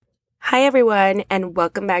Hi, everyone, and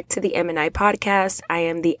welcome back to the M and I podcast. I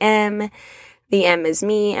am the M. The M is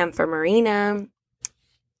me. M for Marina.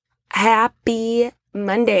 Happy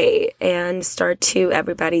Monday and start to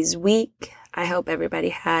everybody's week. I hope everybody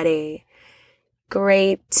had a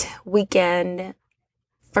great weekend.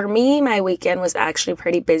 For me, my weekend was actually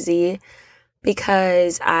pretty busy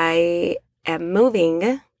because I am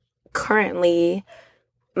moving. Currently,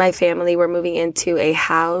 my family, we're moving into a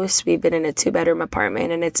house. We've been in a 2-bedroom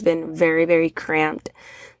apartment and it's been very, very cramped.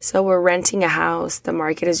 So we're renting a house. The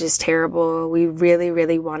market is just terrible. We really,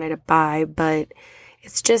 really wanted to buy, but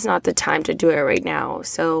it's just not the time to do it right now.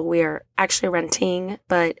 So we are actually renting,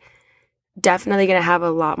 but definitely going to have a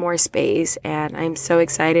lot more space. And I'm so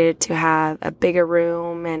excited to have a bigger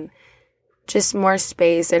room and just more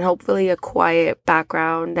space and hopefully a quiet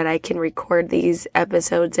background that I can record these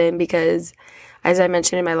episodes in because as I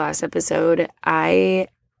mentioned in my last episode, I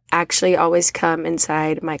actually always come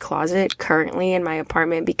inside my closet currently in my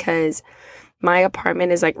apartment because my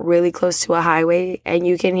apartment is like really close to a highway and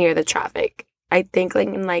you can hear the traffic. I think like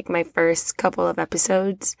in like my first couple of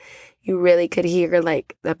episodes, you really could hear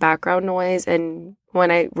like the background noise. And when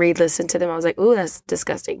I re-listened to them, I was like, ooh, that's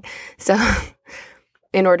disgusting. So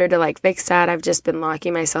in order to like fix that, I've just been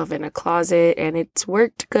locking myself in a closet and it's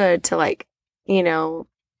worked good to like,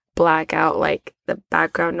 black out like the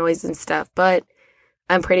background noise and stuff, but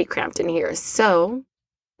I'm pretty cramped in here. So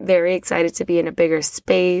very excited to be in a bigger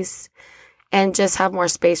space and just have more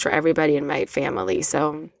space for everybody in my family.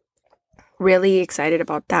 So really excited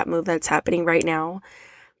about that move that's happening right now,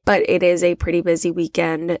 but it is a pretty busy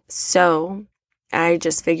weekend. So I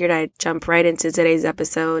just figured I'd jump right into today's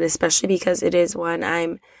episode, especially because it is one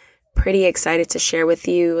I'm pretty excited to share with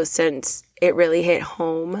you since it really hit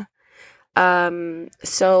home.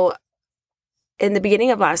 So in the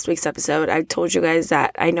beginning of last week's episode, I told you guys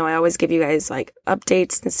that I know I always give you guys like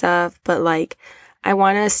updates and stuff, but like I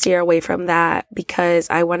want to steer away from that because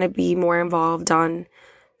I want to be more involved on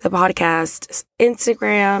the podcast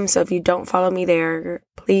Instagram. So if you don't follow me there,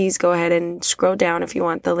 please go ahead and scroll down if you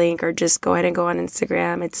want the link or just go ahead and go on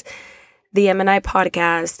Instagram. It's the M and I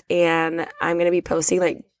podcast and I'm going to be posting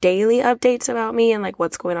like daily updates about me and like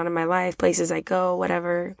what's going on in my life, places I go,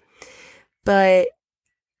 whatever. But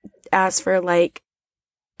as for like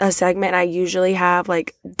a segment I usually have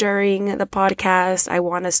like during the podcast, I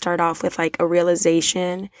want to start off with like a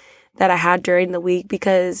realization that I had during the week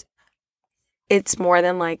because it's more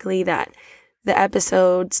than likely that the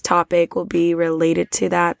episode's topic will be related to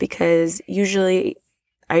that because usually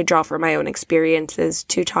I draw from my own experiences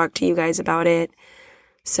to talk to you guys about it.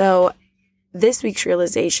 So this week's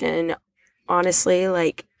realization honestly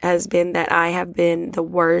like has been that I have been the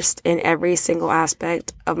worst in every single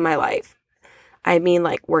aspect of my life. I mean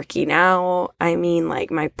like working out, I mean like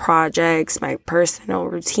my projects, my personal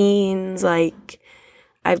routines, like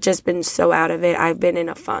I've just been so out of it. I've been in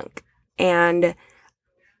a funk. And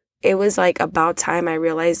it was like about time I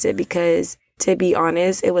realized it because to be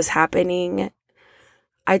honest, it was happening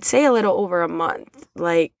I'd say a little over a month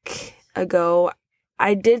like ago.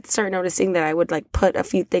 I did start noticing that I would like put a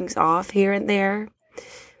few things off here and there.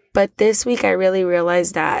 But this week I really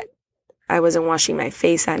realized that I wasn't washing my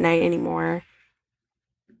face at night anymore.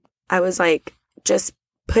 I was like just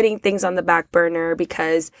putting things on the back burner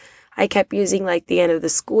because I kept using like the end of the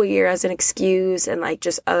school year as an excuse and like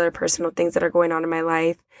just other personal things that are going on in my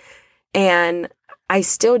life. And I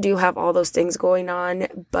still do have all those things going on,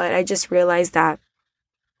 but I just realized that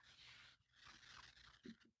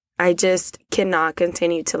I just cannot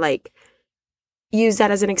continue to like use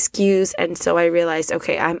that as an excuse. And so I realized,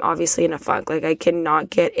 okay, I'm obviously in a funk. Like I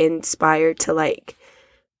cannot get inspired to like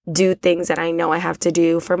do things that I know I have to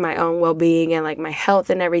do for my own well-being and like my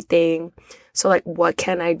health and everything. So like what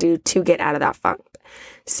can I do to get out of that funk?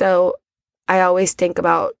 So I always think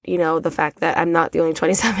about, the fact that I'm not the only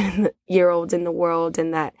 27-year-old in the world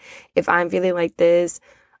and that if I'm feeling like this,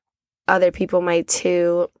 other people might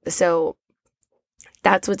too. So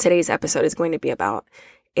that's what today's episode is going to be about.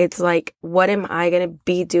 It's like, what am I going to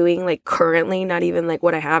be doing like currently, not even like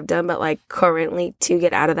what I have done, but like currently to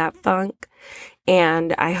get out of that funk.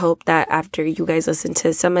 And I hope that after you guys listen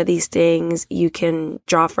to some of these things, you can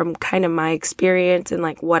draw from kind of my experience and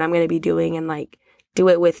like what I'm going to be doing and like do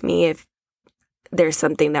it with me if there's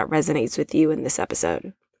something that resonates with you in this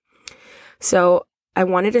episode. So I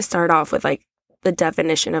wanted to start off with like the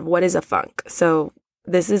definition of what is a funk. So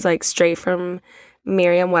this is like straight from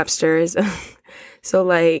Merriam-Webster's. So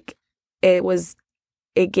like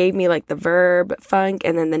it gave me like the verb funk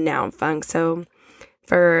and then the noun funk. So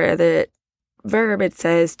for the verb, it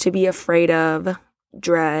says to be afraid of,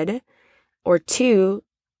 dread, or to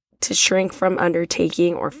to shrink from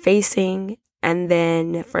undertaking or facing. And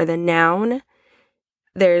then for the noun,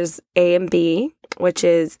 there's A and B, which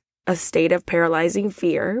is a state of paralyzing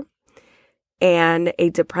fear and a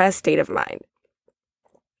depressed state of mind.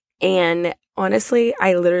 And honestly,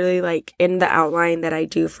 I literally, like, in the outline that I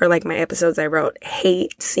do for like my episodes, I wrote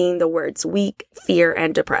hate seeing the words weak, fear,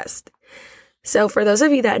 and depressed. So for those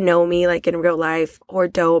of you that know me like in real life or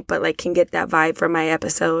don't, but like can get that vibe from my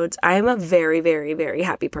episodes, I am a very, very, very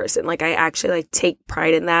happy person. Like I actually like take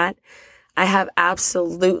pride in that. I have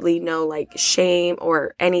absolutely no like shame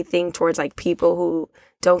or anything towards like people who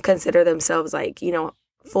don't consider themselves like, you know,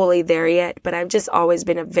 fully there yet. But I've just always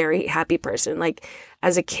been a very happy person. Like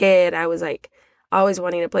as a kid, I was like always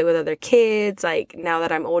wanting to play with other kids. Like now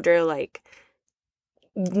that I'm older, like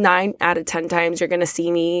 9 out of 10 times you're going to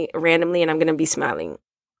see me randomly and I'm going to be smiling.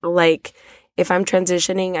 Like if I'm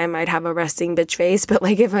transitioning, I might have a resting bitch face, but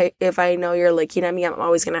like if I know you're looking at me, I'm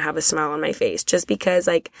always going to have a smile on my face just because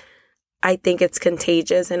like I think it's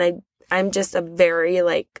contagious and I'm just a very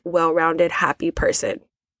like well-rounded, happy person,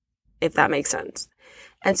 if that makes sense.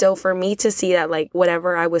 And so for me to see that like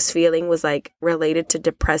whatever I was feeling was like related to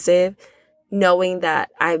depressive, knowing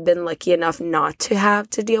that I've been lucky enough not to have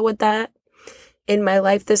to deal with that in my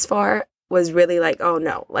life this far was really like, oh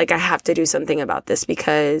no, like I have to do something about this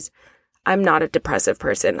because I'm not a depressive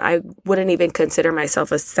person. I wouldn't even consider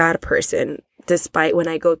myself a sad person despite when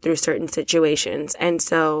I go through certain situations. And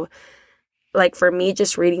so like for me,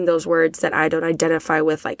 just reading those words that I don't identify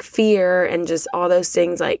with like fear and just all those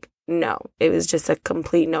things, like, no, it was just a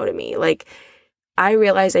complete no to me. Like I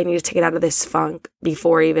realized I need to take it out of this funk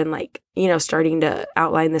before even like, you know, starting to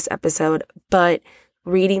outline this episode. But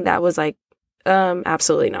reading that was like,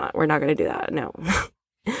 absolutely not. We're not going to do that. No.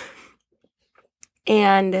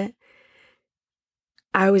 And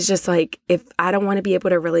I was just like, if I don't want to be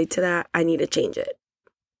able to relate to that, I need to change it.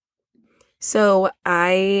 So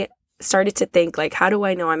I started to think like, how do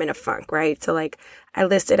I know I'm in a funk, right? So like I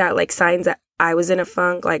listed out like signs that I was in a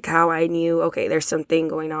funk, like how I knew, okay, there's something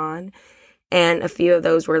going on. And a few of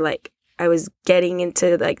those were like, I was getting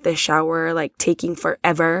into like the shower, like taking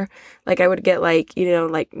forever. Like I would get like, you know,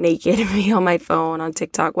 like naked and be on my phone, on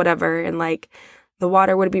TikTok, whatever. And like the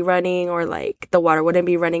water would be running or like the water wouldn't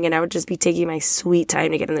be running. And I would just be taking my sweet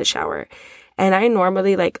time to get in the shower. And I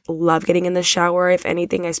normally like love getting in the shower. If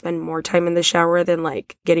anything, I spend more time in the shower than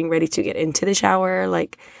like getting ready to get into the shower.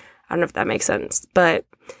 Like, I don't know if that makes sense, but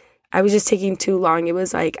I was just taking too long. It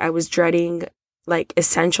was like I was dreading like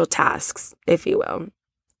essential tasks, if you will.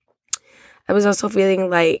 I was also feeling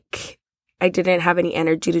like I didn't have any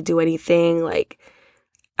energy to do anything. Like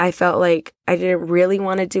I felt like I didn't really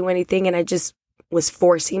want to do anything and I just was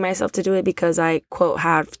forcing myself to do it because I, quote,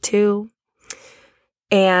 have to.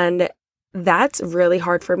 And that's really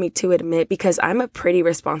hard for me to admit because I'm a pretty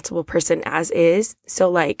responsible person as is. So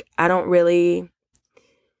like I don't really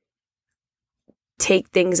take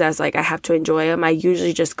things as like I have to enjoy them. I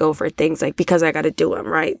usually just go for things like because I got to do them,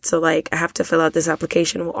 right? So like I have to fill out this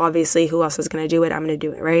application. Well, obviously, who else is going to do it? I'm going to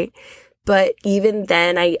do it, right? But even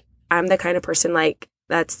then, I'm the kind of person like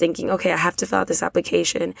that's thinking, okay, I have to fill out this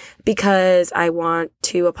application because I want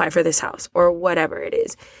to apply for this house or whatever it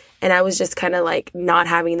is. And I was just kind of like not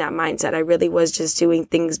having that mindset. I really was just doing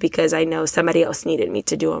things because I know somebody else needed me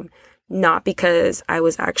to do them, not because I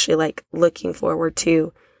was actually like looking forward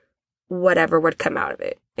to whatever would come out of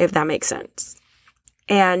it, if that makes sense.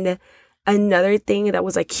 And another thing that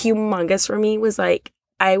was like humongous for me was like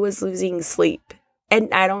I was losing sleep.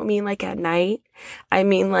 And I don't mean like at night. I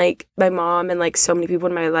mean like my mom and like so many people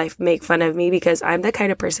in my life make fun of me because I'm the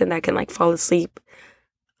kind of person that can like fall asleep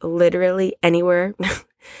literally anywhere.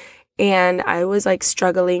 And I was like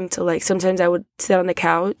struggling to like, sometimes I would sit on the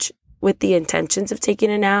couch with the intentions of taking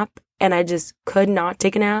a nap and I just could not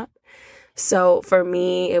take a nap. So for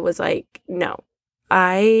me, it was like, no.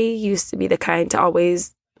 I used to be the kind to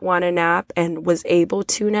always want a nap and was able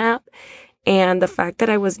to nap. And the fact that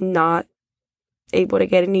I was not able to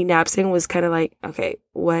get any naps in was kind of like, okay,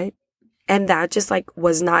 what? And that just like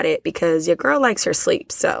was not it because your girl likes her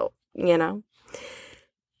sleep. So, you know.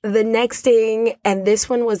 The next thing, and this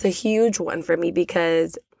one was a huge one for me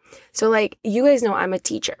because, so like you guys know I'm a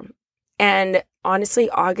teacher. And honestly,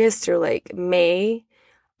 August through like May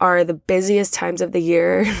are the busiest times of the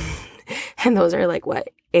year. And those are like what,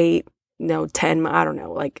 10, I don't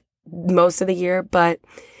know, like most of the year. But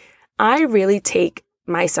I really take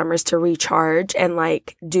my summers to recharge and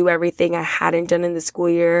like do everything I hadn't done in the school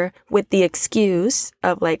year with the excuse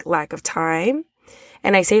of like lack of time.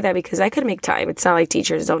 And I say that because I could make time. It's not like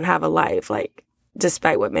teachers don't have a life, like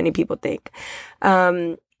despite what many people think.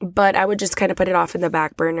 But I would just kind of put it off in the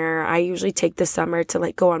back burner. I usually take the summer to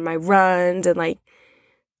like go on my runs and like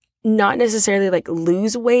not necessarily like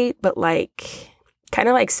lose weight, but like kind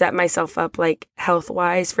of like set myself up like health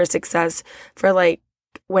wise for success for like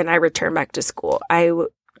when I return back to school. I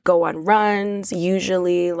go on runs.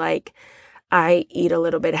 Usually like I eat a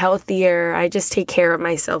little bit healthier. I just take care of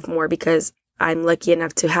myself more because I'm lucky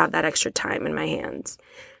enough to have that extra time in my hands.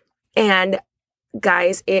 And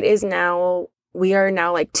guys, we are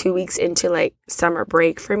now like 2 weeks into like summer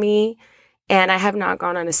break for me. And I have not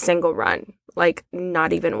gone on a single run, like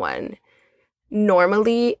not even one.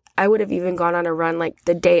 Normally, I would have even gone on a run like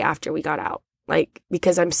the day after we got out, like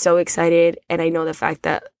because I'm so excited. And I know the fact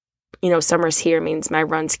that, summer's here means my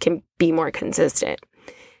runs can be more consistent.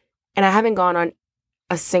 And I haven't gone on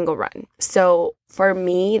a single run. So for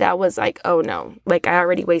me, that was like, oh no, like I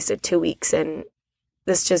already wasted 2 weeks and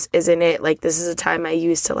this just isn't it. Like this is a time I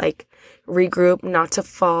use to like regroup, not to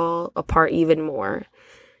fall apart even more.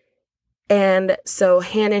 And so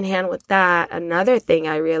hand in hand with that, another thing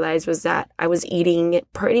I realized was that I was eating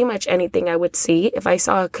pretty much anything I would see. If I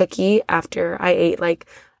saw a cookie after I ate like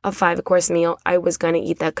a 5-course meal, I was going to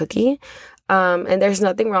eat that cookie. And there's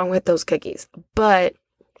nothing wrong with those cookies. But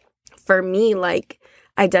for me, like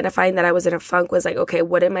identifying that I was in a funk was like, okay,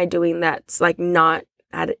 what am I doing that's like not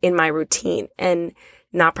in my routine? And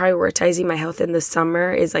not prioritizing my health in the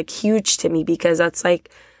summer is like huge to me because that's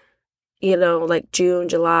like, like June,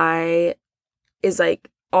 July is like,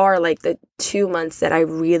 are like the 2 months that I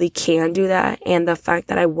really can do that. And the fact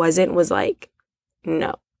that I wasn't was like,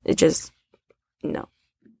 no, no.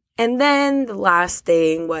 And then the last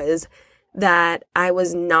thing was that I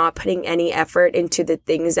was not putting any effort into the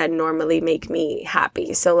things that normally make me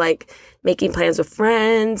happy. So like making plans with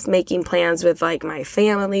friends, making plans with like my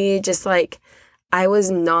family, just like I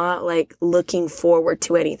was not like looking forward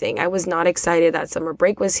to anything. I was not excited that summer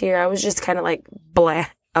break was here. I was just kind of like blah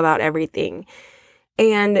about everything.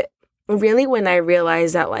 And really when I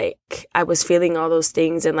realized that like I was feeling all those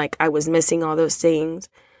things and like I was missing all those things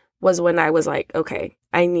was when I was like, okay,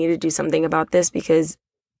 I need to do something about this because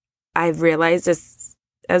I've realized this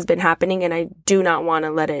has been happening and I do not want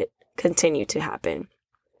to let it continue to happen.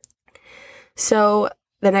 So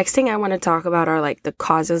the next thing I want to talk about are like the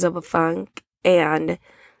causes of a funk. And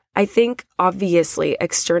I think obviously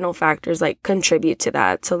external factors like contribute to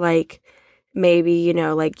that. So like maybe,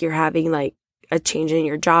 like you're having like a change in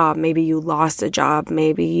your job. Maybe you lost a job.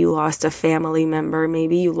 Maybe you lost a family member.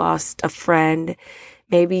 Maybe you lost a friend.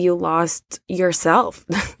 Maybe you lost yourself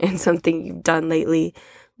in something you've done lately.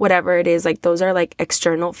 Whatever it is, like those are like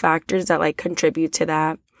external factors that like contribute to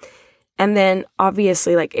that. And then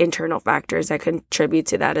obviously like internal factors that contribute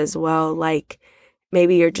to that as well. Like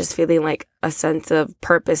maybe you're just feeling like a sense of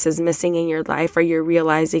purpose is missing in your life, or you're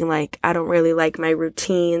realizing like, I don't really like my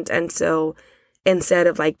routines. And so instead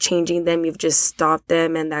of like changing them, you've just stopped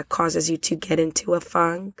them, and that causes you to get into a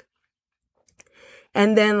funk.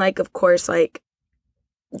 And then like, of course, like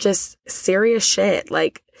just serious shit.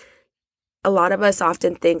 Like a lot of us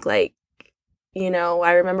often think like,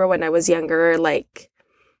 I remember when I was younger, like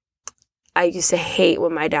I used to hate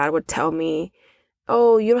when my dad would tell me,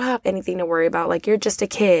 oh, you don't have anything to worry about. Like, you're just a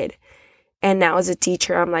kid. And now as a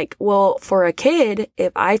teacher, I'm like, well, for a kid,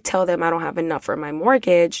 if I tell them I don't have enough for my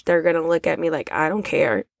mortgage, they're going to look at me like, I don't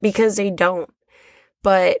care, because they don't.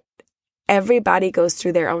 But everybody goes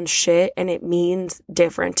through their own shit and it means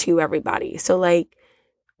different to everybody. So like,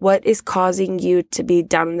 what is causing you to be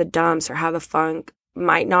down in the dumps or have a funk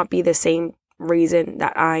might not be the same reason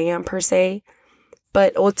that I am per se.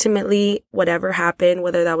 But ultimately, whatever happened,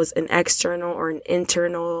 whether that was an external or an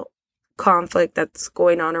internal conflict that's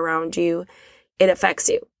going on around you, it affects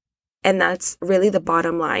you. And that's really the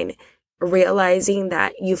bottom line. Realizing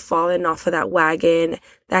that you've fallen off of that wagon,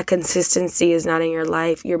 that consistency is not in your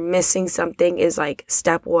life, you're missing something is like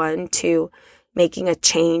step one to making a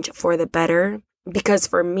change for the better. Because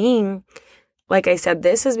for me, like I said,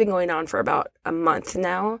 this has been going on for about a month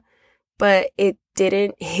now, but it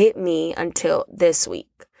didn't hit me until this week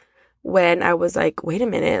when I was like, wait a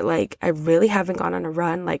minute, like I really haven't gone on a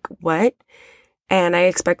run. Like what? And I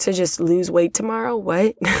expect to just lose weight tomorrow.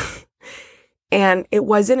 What? And it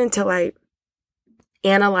wasn't until I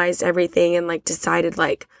analyzed everything and like decided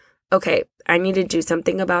like, okay, I need to do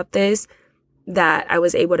something about this, that I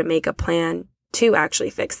was able to make a plan to actually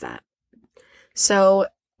fix that. So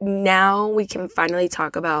now we can finally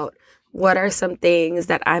talk about what are some things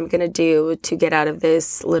that I'm going to do to get out of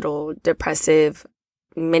this little depressive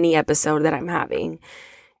mini episode that I'm having.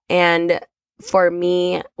 And for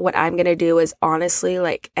me, what I'm going to do is honestly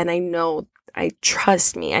like, and I know I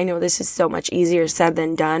trust me. I know this is so much easier said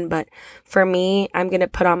than done, but for me, I'm going to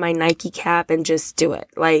put on my Nike cap and just do it.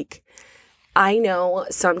 Like, I know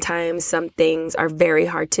sometimes some things are very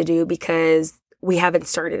hard to do because we haven't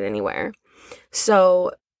started anywhere.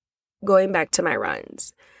 So going back to my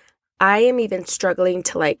runs, I am even struggling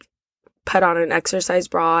to like put on an exercise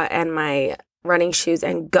bra and my running shoes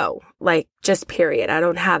and go, like, just period. I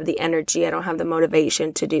don't have the energy. I don't have the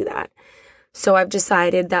motivation to do that. So I've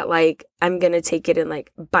decided that like I'm going to take it in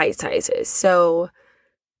like bite sizes. So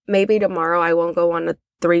maybe tomorrow I won't go on a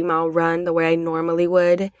 3-mile run the way I normally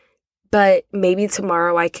would, but maybe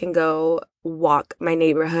tomorrow I can go walk my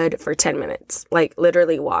neighborhood for 10 minutes, like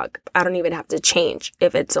literally walk. I don't even have to change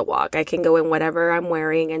if it's a walk. I can go in whatever I'm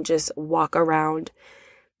wearing and just walk around,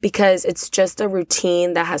 because it's just a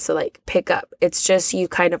routine that has to like pick up. It's just you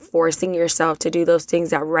kind of forcing yourself to do those things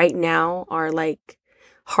that right now are like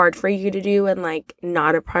hard for you to do and like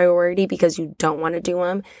not a priority because you don't want to do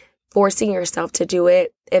them. Forcing yourself to do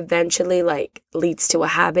it eventually like leads to a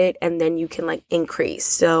habit, and then you can like increase.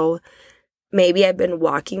 So maybe I've been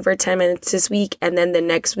walking for 10 minutes this week, and then the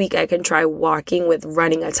next week I can try walking with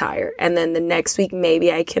running attire. And then the next week,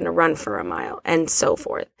 maybe I can run for a mile and so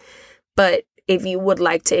forth. But if you would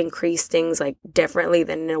like to increase things like differently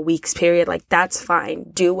than in a week's period, like that's fine.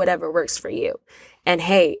 Do whatever works for you. And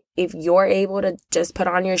hey, if you're able to just put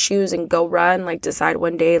on your shoes and go run, like decide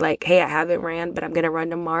one day, like, hey, I haven't ran, but I'm going to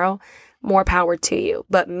run tomorrow, more power to you.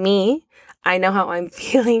 But me, I know how I'm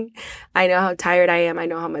feeling. I know how tired I am. I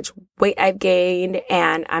know how much weight I've gained,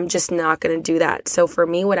 and I'm just not going to do that. So for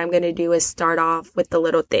me, what I'm going to do is start off with the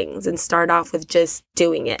little things and start off with just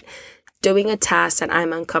doing it. Doing a task that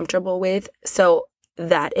I'm uncomfortable with, so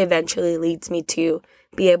that eventually leads me to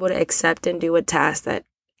be able to accept and do a task that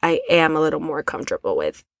I am a little more comfortable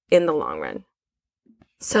with in the long run.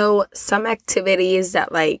 So some activities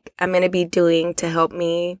that like I'm going to be doing to help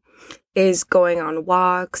me is going on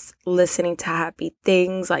walks, listening to happy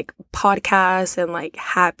things like podcasts and like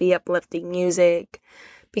happy uplifting music.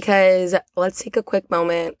 Because let's take a quick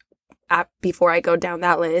moment before I go down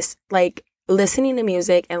that list. Like, listening to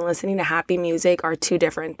music and listening to happy music are two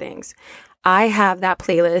different things. I have that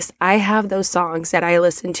playlist. I have those songs that I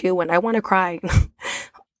listen to when I want to cry.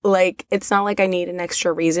 Like, it's not like I need an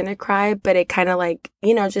extra reason to cry, but it kind of like,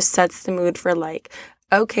 just sets the mood for like,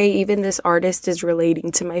 okay, even this artist is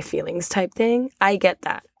relating to my feelings type thing. I get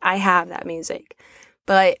that. I have that music.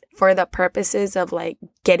 But for the purposes of like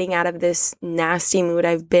getting out of this nasty mood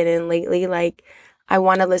I've been in lately, like, I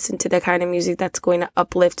want to listen to the kind of music that's going to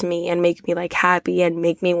uplift me and make me like happy and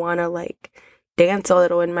make me want to like dance a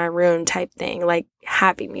little in my room type thing, like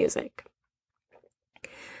happy music.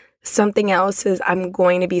 Something else is I'm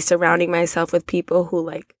going to be surrounding myself with people who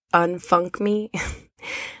like unfunk me.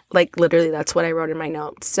 Like literally that's what I wrote in my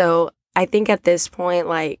notes. So I think at this point,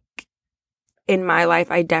 like in my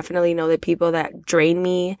life, I definitely know the people that drain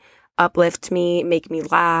me, uplift me, make me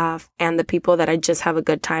laugh, and the people that I just have a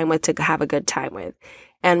good time with to have a good time with.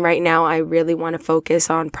 And right now, I really want to focus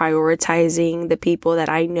on prioritizing the people that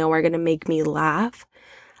I know are going to make me laugh.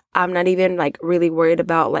 I'm not even like really worried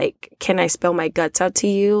about like, can I spill my guts out to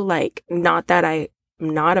you? Like, not that I'm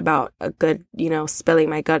not about a good, spilling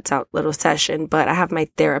my guts out little session, but I have my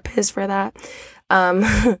therapist for that.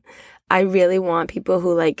 I really want people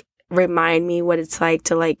who like remind me what it's like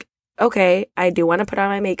to like, okay, I do want to put on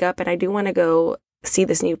my makeup and I do want to go see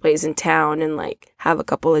this new place in town and like have a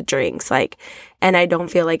couple of drinks, like, and I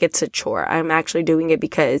don't feel like it's a chore. I'm actually doing it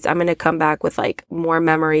because I'm going to come back with like more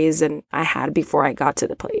memories than I had before I got to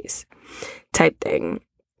the place type thing.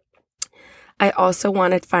 I also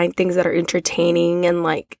want to find things that are entertaining and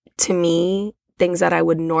like, to me, things that I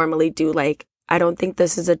would normally do. Like, I don't think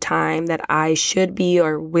this is a time that I should be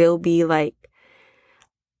or will be like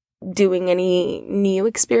doing any new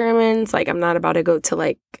experiments. Like, I'm not about to go to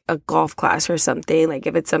like a golf class or something. Like,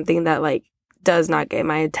 if it's something that like does not get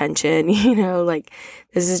my attention, like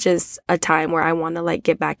this is just a time where I want to like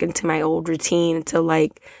get back into my old routine. So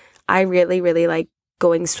like, I really, really like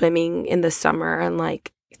going swimming in the summer and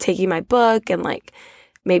like taking my book and like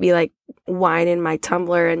maybe like wine in my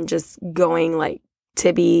tumbler and just going like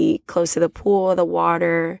to be close to the pool, the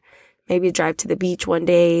water, maybe drive to the beach one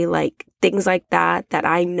day, like things like that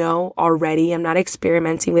I know already. I'm not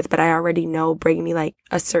experimenting with, but I already know bring me like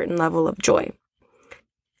a certain level of joy.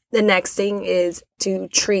 The next thing is to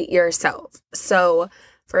treat yourself. So,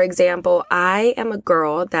 for example, I am a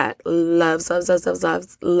girl that loves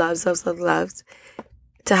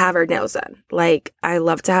to have her nails done. Like, I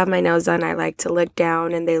love to have my nails done. I like to look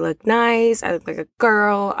down and they look nice. I look like a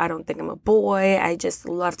girl. I don't think I'm a boy. I just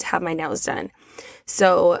love to have my nails done.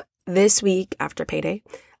 So this week after payday,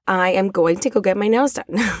 I am going to go get my nails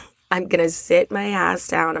done. I'm going to sit my ass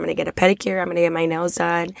down. I'm going to get a pedicure. I'm going to get my nails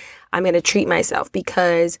done. I'm going to treat myself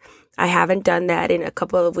because I haven't done that in a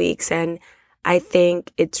couple of weeks, and I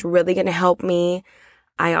think it's really going to help me.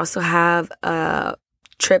 I also have a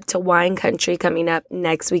trip to wine country coming up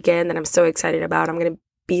next weekend that I'm so excited about. I'm going to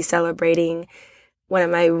be celebrating one of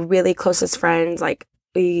my really closest friends. Like,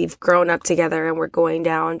 we've grown up together, and we're going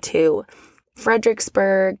down to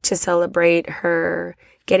Fredericksburg to celebrate her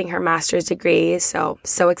getting her master's degree. So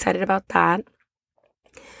excited about that.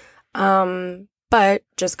 But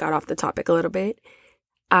just got off the topic a little bit.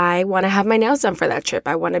 I want to have my nails done for that trip.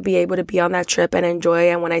 I want to be able to be on that trip and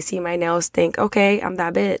enjoy. And when I see my nails, think, okay, I'm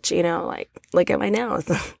that bitch, like, look at my nails.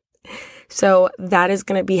 So that is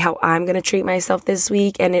going to be how I'm going to treat myself this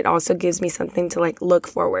week. And it also gives me something to like look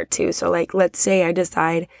forward to. So like, let's say I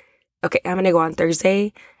decide, okay, I'm going to go on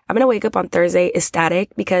Thursday. I'm going to wake up on Thursday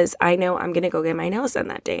ecstatic because I know I'm going to go get my nails done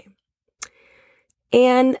that day.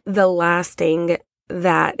 And the last thing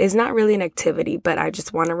that is not really an activity, but I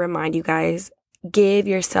just want to remind you guys, give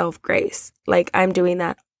yourself grace. Like, I'm doing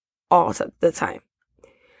that all the time.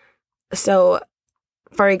 So,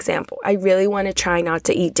 for example, I really want to try not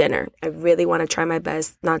to eat dinner. I really want to try my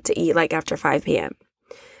best not to eat like after 5 p.m.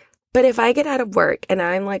 But if I get out of work and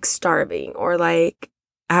I'm like starving, or like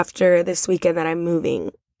after this weekend that I'm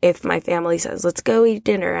moving, if my family says, let's go eat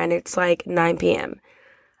dinner, and it's like 9 p.m.,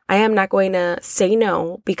 I am not going to say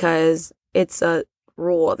no because it's a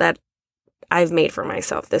rule that I've made for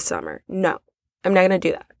myself this summer. No, I'm not going to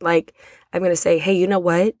do that. Like, I'm going to say, hey, you know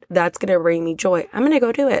what? That's going to bring me joy. I'm going to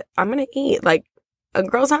go do it. I'm going to eat. Like, a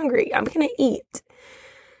girl's hungry. I'm going to eat.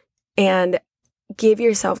 And give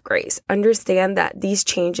yourself grace. Understand that these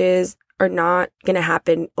changes are not going to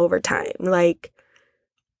happen over time. Like,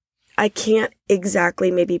 I can't exactly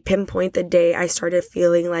maybe pinpoint the day I started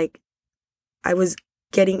feeling like I was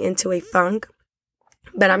getting into a funk,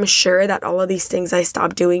 but I'm sure that all of these things I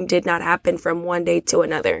stopped doing did not happen from one day to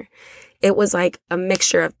another. It was like a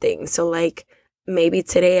mixture of things. So like, maybe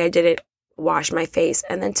today I didn't wash my face,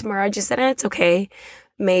 and then tomorrow I just said, it's okay.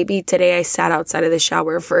 Maybe today I sat outside of the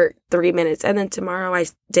shower for 3 minutes, and then tomorrow I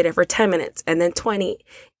did it for 10 minutes, and then 20.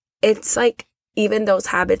 It's like, even those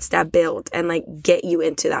habits that build and like get you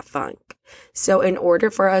into that funk. So in order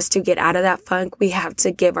for us to get out of that funk, we have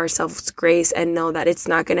to give ourselves grace and know that it's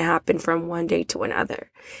not going to happen from one day to another.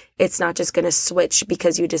 It's not just going to switch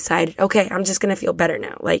because you decided, okay, I'm just going to feel better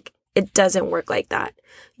now. Like, it doesn't work like that.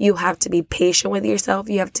 You have to be patient with yourself.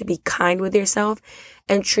 You have to be kind with yourself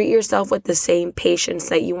and treat yourself with the same patience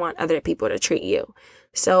that you want other people to treat you.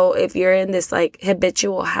 So if you're in this like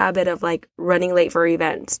habitual habit of like running late for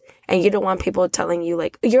events, and you don't want people telling you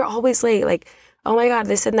like, you're always late, like, oh my God,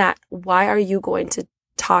 this and that, why are you going to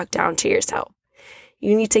talk down to yourself?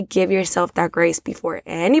 You need to give yourself that grace before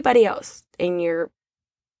anybody else in your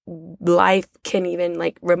life can even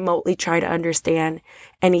like remotely try to understand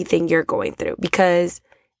anything you're going through. Because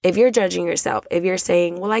if you're judging yourself, if you're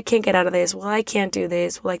saying, well, I can't get out of this, well, I can't do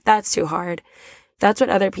this, well, like, that's too hard, that's what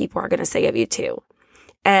other people are going to say of you too.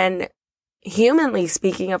 And humanly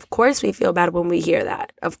speaking, of course we feel bad when we hear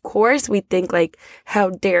that. Of course we think like,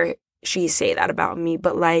 how dare she say that about me?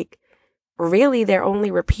 But like, really, they're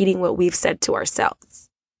only repeating what we've said to ourselves.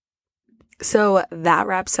 So that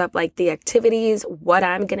wraps up like the activities, what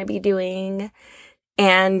I'm going to be doing.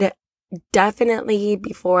 And definitely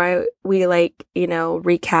before we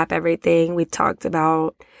recap everything we talked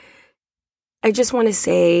about, I just want to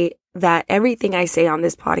say that everything I say on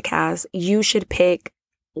this podcast, you should pick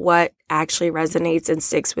what actually resonates and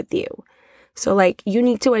sticks with you. So like, you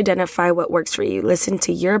need to identify what works for you. Listen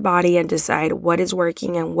to your body and decide what is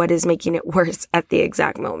working and what is making it worse at the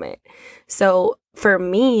exact moment. So for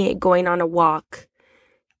me, going on a walk,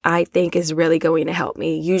 I think is really going to help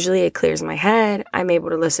me. Usually it clears my head. I'm able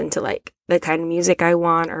to listen to like the kind of music I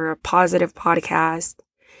want or a positive podcast,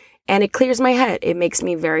 and it clears my head. It makes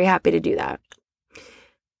me very happy to do that.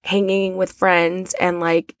 Hanging with friends and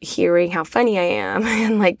like hearing how funny I am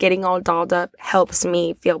and like getting all dolled up helps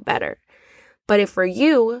me feel better. But if for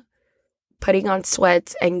you, putting on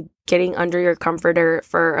sweats and getting under your comforter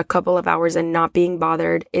for a couple of hours and not being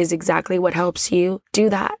bothered is exactly what helps you, do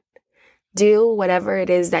that. Do whatever it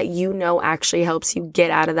is that you know actually helps you get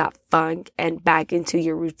out of that funk and back into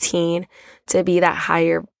your routine to be that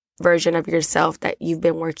higher version of yourself that you've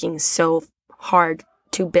been working so hard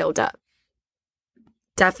to build up.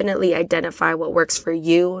 Definitely identify what works for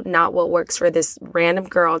you, not what works for this random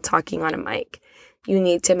girl talking on a mic. You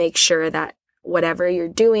need to make sure that whatever you're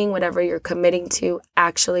doing, whatever you're committing to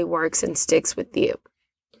actually works and sticks with you.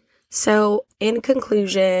 So in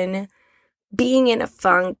conclusion, being in a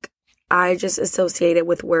funk, I just associate it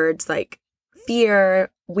with words like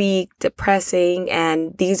fear, weak, depressing,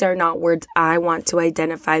 and these are not words I want to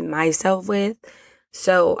identify myself with.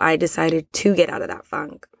 So I decided to get out of that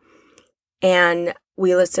funk. And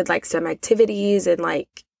we listed like some activities and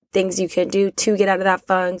like things you can do to get out of that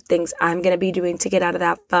funk, things I'm going to be doing to get out of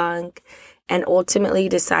that funk, and ultimately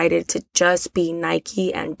decided to just be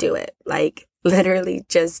Nike and do it. Like literally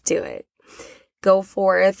just do it. Go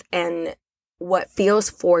forth, and what feels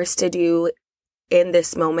forced to do in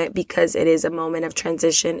this moment, because it is a moment of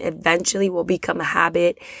transition, eventually will become a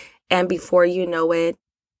habit. And before you know it,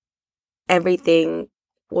 everything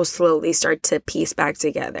will slowly start to piece back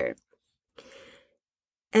together.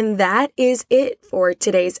 And that is it for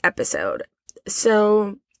today's episode.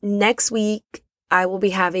 So next week, I will be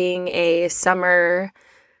having a summer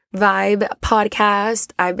vibe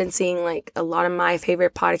podcast. I've been seeing like a lot of my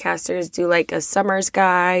favorite podcasters do like a summer's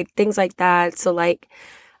guide, things like that. So like,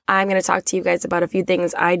 I'm going to talk to you guys about a few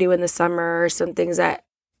things I do in the summer, some things that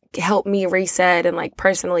help me reset, and like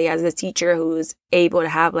personally as a teacher who's able to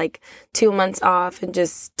have like 2 months off and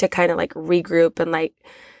just to kind of like regroup and like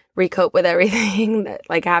recope with everything that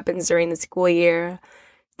like happens during the school year.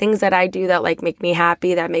 Things that I do that like make me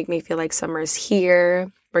happy, that make me feel like summer's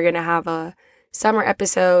here. We're going to have a summer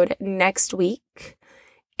episode next week.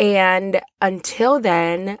 And until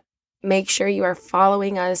then, make sure you are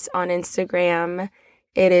following us on Instagram.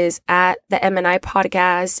 It is at the M&I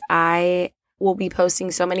Podcast. I will be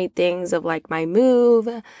posting so many things of like my move,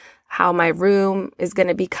 how my room is going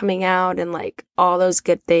to be coming out, and like all those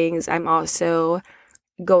good things. I'm also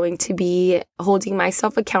going to be holding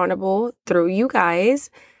myself accountable through you guys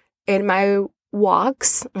in my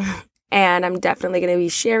walks. And I'm definitely going to be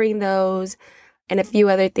sharing those and a few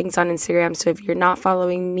other things on Instagram. So if you're not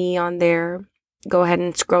following me on there, go ahead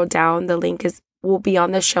and scroll down. The link will be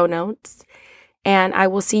on the show notes. And I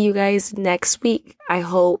will see you guys next week. I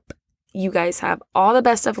hope you guys have all the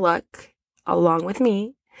best of luck along with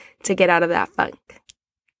me to get out of that funk.